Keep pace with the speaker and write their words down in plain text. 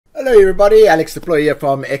Hello everybody, Alex the Ploy here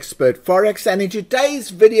from Expert Forex, and in today's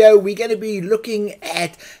video we're going to be looking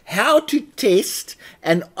at how to test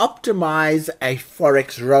and optimize a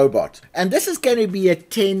Forex robot. And this is going to be a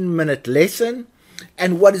 10-minute lesson,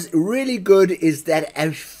 and what is really good is that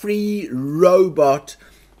a free robot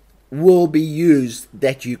will be used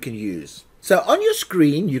that you can use. So on your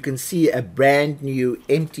screen you can see a brand new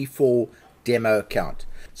MT4 demo account.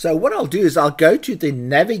 So what I'll do is I'll go to the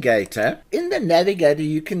Navigator. In the Navigator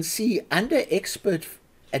you can see under Expert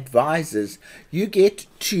Advisors you get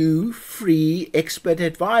 2 free Expert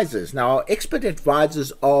Advisors. Now Expert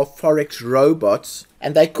Advisors are Forex robots,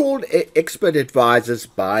 and they're called Expert Advisors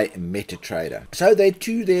by MetaTrader. So there are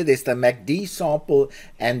 2 there. There's the MACD sample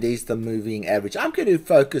and there's the moving average. I'm going to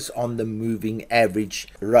focus on the moving average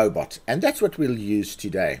robot, and that's what we'll use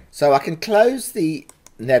today. So I can close the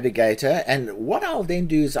Navigator, and what I'll then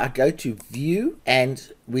do is I go to View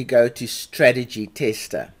and we go to Strategy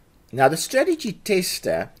Tester. Now the Strategy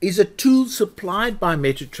Tester is a tool supplied by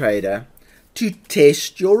MetaTrader to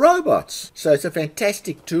test your robots. So it's a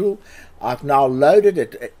fantastic tool. I've now loaded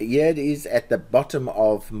it. Here it is at the bottom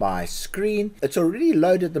of my screen. It's already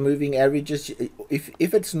loaded the moving averages. If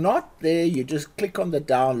it's not there, you just click on the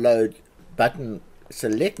download button,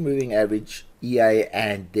 select moving average EA,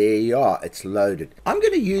 and there you are, it's loaded. I'm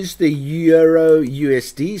going to use the Euro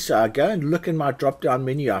USD, so I go and look in my drop down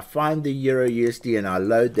menu, I find the Euro USD and I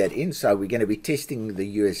load that in. So we're going to be testing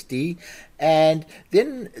the USD, and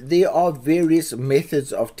then there are various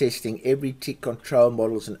methods of testing: every tick, control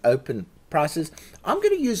models, and open prices. I'm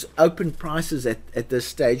going to use open prices at this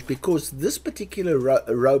stage because this particular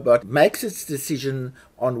robot makes its decision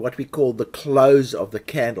on what we call the close of the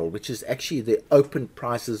candle, which is actually the open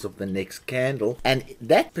prices of the next candle, and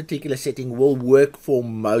that particular setting will work for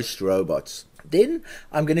most robots. Then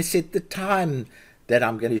I'm going to set the time that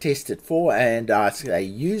I'm going to test it for, and I say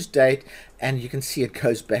use date, and you can see it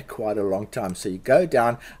goes back quite a long time. So you go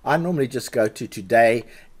down. I normally just go to today,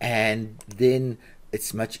 and then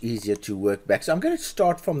it's much easier to work back. So I'm going to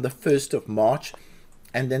start from the 1st of March,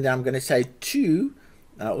 and then I'm going to say to,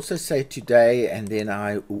 I also say today, and then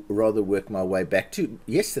I rather work my way back to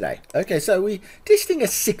yesterday. Okay, so we're testing a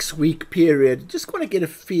 6-week period. Just want to get a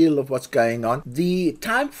feel of what's going on. The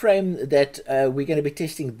time frame that we're going to be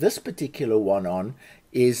testing this particular one on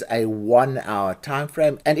is a 1-hour time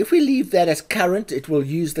frame, and if we leave that as current, it will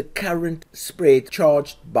use the current spread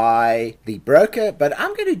charged by the broker, but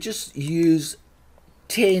I'm going to just use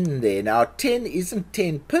 10 there. Now 10 isn't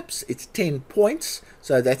 10 pips, it's 10 points,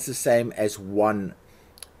 so that's the same as 1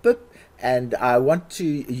 pip, and I want to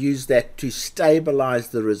use that to stabilize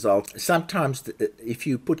the results. Sometimes if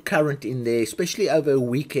you put current in there, especially over a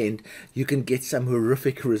weekend, you can get some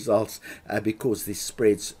horrific results because the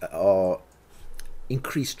spreads are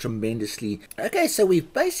increased tremendously. Okay, so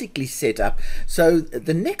we've basically set up. So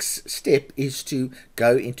the next step is to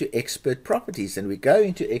go into Expert Properties, and we go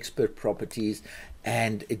into Expert Properties,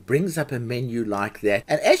 and it brings up a menu like that.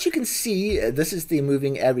 And as you can see, this is the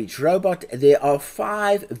moving average robot. There are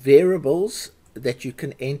 5 variables that you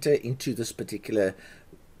can enter into this particular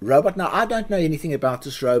robot. Now I don't know anything about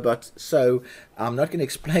this robot, so I'm not going to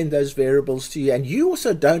explain those variables to you, and you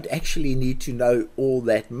also don't actually need to know all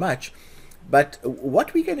that much. But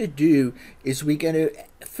what we're going to do is we're going to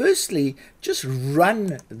firstly just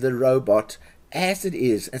run the robot as it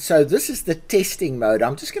is. And so this is the testing mode.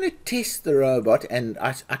 I'm just going to test the robot, and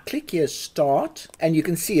I click here start, and you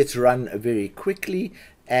can see it's run very quickly,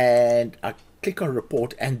 and I click on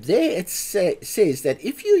report, and there it says that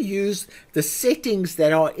if you use the settings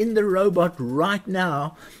that are in the robot right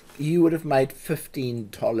now, you would have made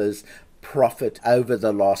 $15 profit over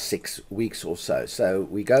the last 6 weeks or so. So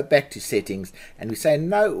we go back to settings and we say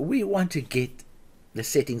no, we want to get the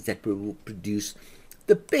settings that will produce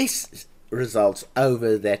the best results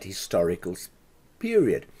over that historical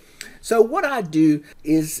period. So what I do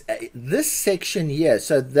is this section here,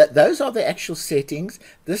 so those are the actual settings.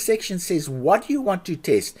 This section says what do you want to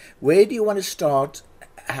test, where do you want to start,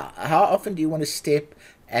 how often do you want to step,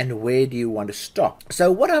 and where do you want to stop. So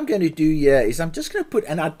what I'm going to do here is I'm just going to put,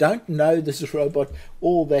 and I don't know this robot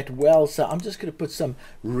all that well, so I'm just going to put some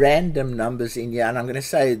random numbers in here, and I'm going to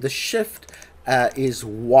say the shift is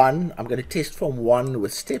 1. I'm going to test from 1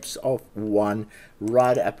 with steps of 1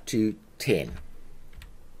 right up to 10.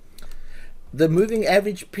 The moving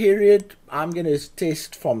average period, I'm going to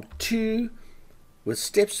test from 2 with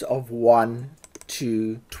steps of 1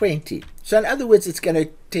 to 20. So in other words, it's going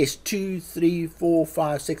to test 2, 3, 4,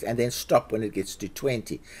 5, 6, and then stop when it gets to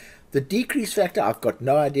 20. The decrease factor, I've got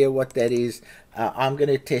no idea what that is. I'm going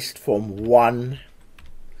to test from 1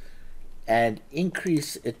 and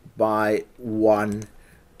increase it by 1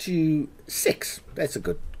 to 6. That's a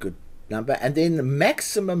good number. And then the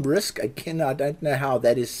maximum risk, again, I don't know how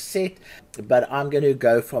that is set, but I'm going to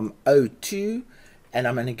go from 0.2, and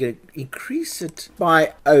I'm going to increase it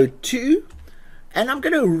by 0.2, and I'm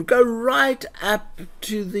going to go right up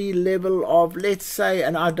to the level of, let's say,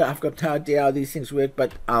 and I've got no idea how these things work,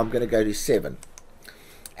 but I'm going to go to 7.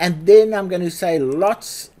 And then I'm going to say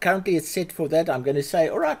lots, currently it's set for that. I'm going to say,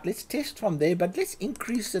 all right, let's test from there, but let's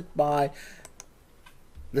increase it by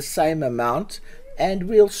the same amount, and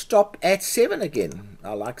we'll stop at 7 again.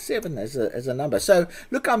 I like 7 as a number. So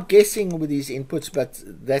look, I'm guessing with these inputs, but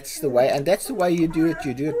that's the way, and that's the way you do it.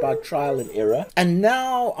 You do it by trial and error. And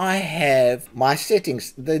now I have my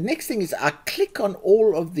settings. The next thing is I click on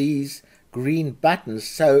all of these green buttons.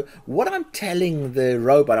 So what I'm telling the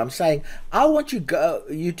robot, I'm saying, I want you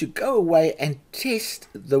to go away and test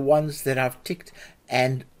the ones that I've ticked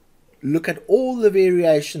and look at all the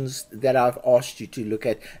variations that I've asked you to look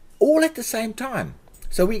at, all at the same time.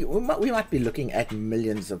 So we might be looking at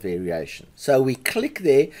millions of variations. So we click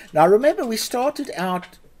there. Now remember, we started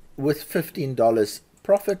out with $15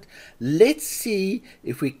 profit. Let's see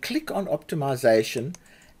if we click on optimization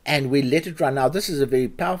and we let it run. Now this is a very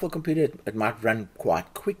powerful computer. It might run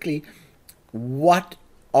quite quickly. What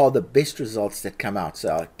are the best results that come out? So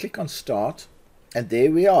I click on start, and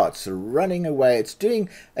there we are. It's running away. It's done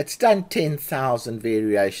 10,000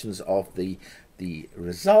 variations of the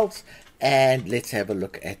results, and let's have a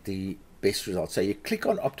look at the best results. So you click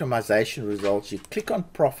on optimization results, you click on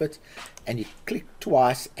profit, and you click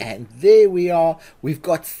twice, and there we are. We've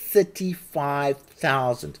got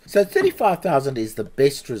 35,000. So 35,000 is the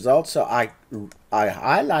best result. So I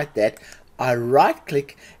highlight that, I right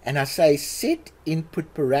click, and I say set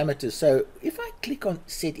input parameters. So if I click on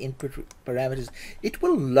set input parameters, it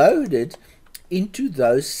will load it into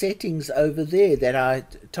those settings over there that I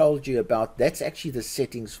told you about. That's actually the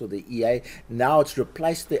settings for the EA. Now it's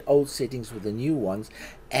replaced the old settings with the new ones,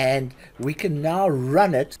 and we can now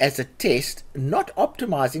run it as a test, not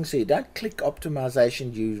optimizing. So you don't click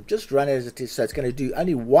optimization, you just run it as a test. So it's going to do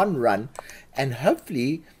only one run, and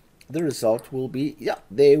hopefully the result will be, yeah,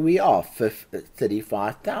 there we are,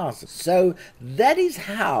 35,000. So that is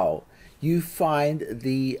how you find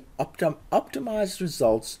the optimized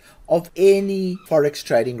results of any forex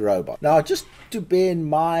trading robot. Now, just to bear in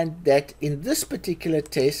mind that in this particular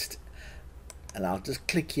test, and I'll just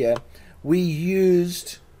click here, we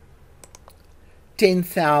used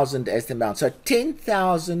 10,000 as the amount. So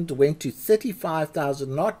 10,000 went to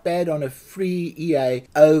 35,000. Not bad on a free EA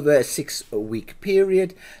over a 6-week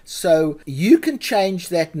period. So you can change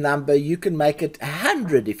that number. You can make it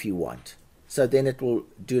 100 if you want. So then it will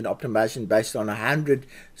do an optimization based on 100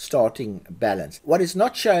 starting balance. What is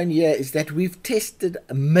not shown here is that we've tested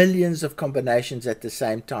millions of combinations at the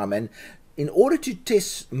same time. And in order to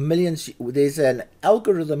test millions, there's an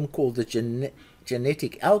algorithm called the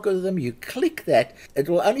genetic algorithm. You click that, it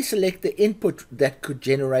will only select the input that could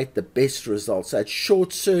generate the best results. So it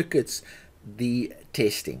short circuits the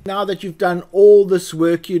testing. Now that you've done all this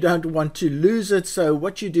work, you don't want to lose it. So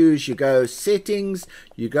what you do is you go settings,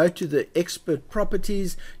 you go to the expert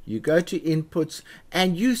properties, you go to inputs,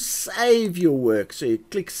 and you save your work. So you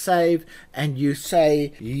click save, and you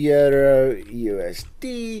say Euro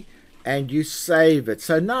USD, and you save it.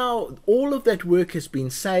 So now all of that work has been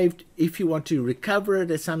saved. If you want to recover it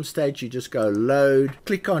at some stage, you just go load,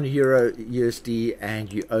 click on Euro USD,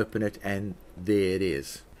 and you open it, and there it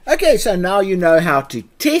is. Okay, so now you know how to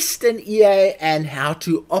test an EA and how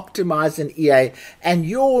to optimize an EA, and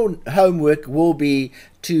your homework will be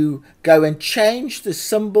to go and change the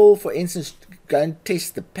symbol. For instance, go and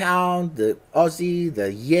test the pound, the Aussie,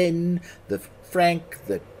 the yen, the franc,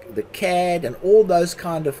 the CAD, and all those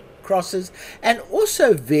kind of crosses, and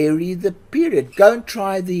also vary the period. Go and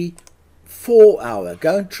try the 4 hour,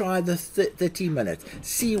 go and try the 30 minutes,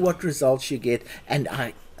 see what results you get, and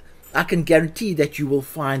I can guarantee that you will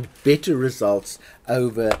find better results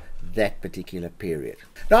over that particular period.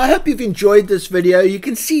 Now, I hope you've enjoyed this video. You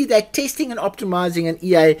can see that testing and optimizing an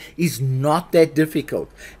EA is not that difficult.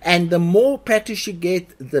 And the more practice you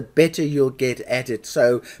get, the better you'll get at it.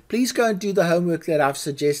 So please go and do the homework that I've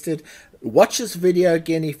suggested. Watch this video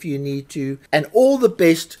again if you need to. And all the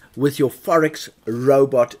best with your Forex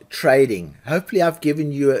robot trading. Hopefully I've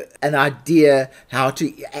given you an idea how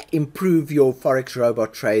to improve your Forex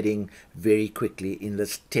robot trading very quickly in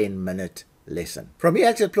this 10-minute lesson. From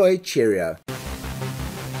here to Employee, cheerio.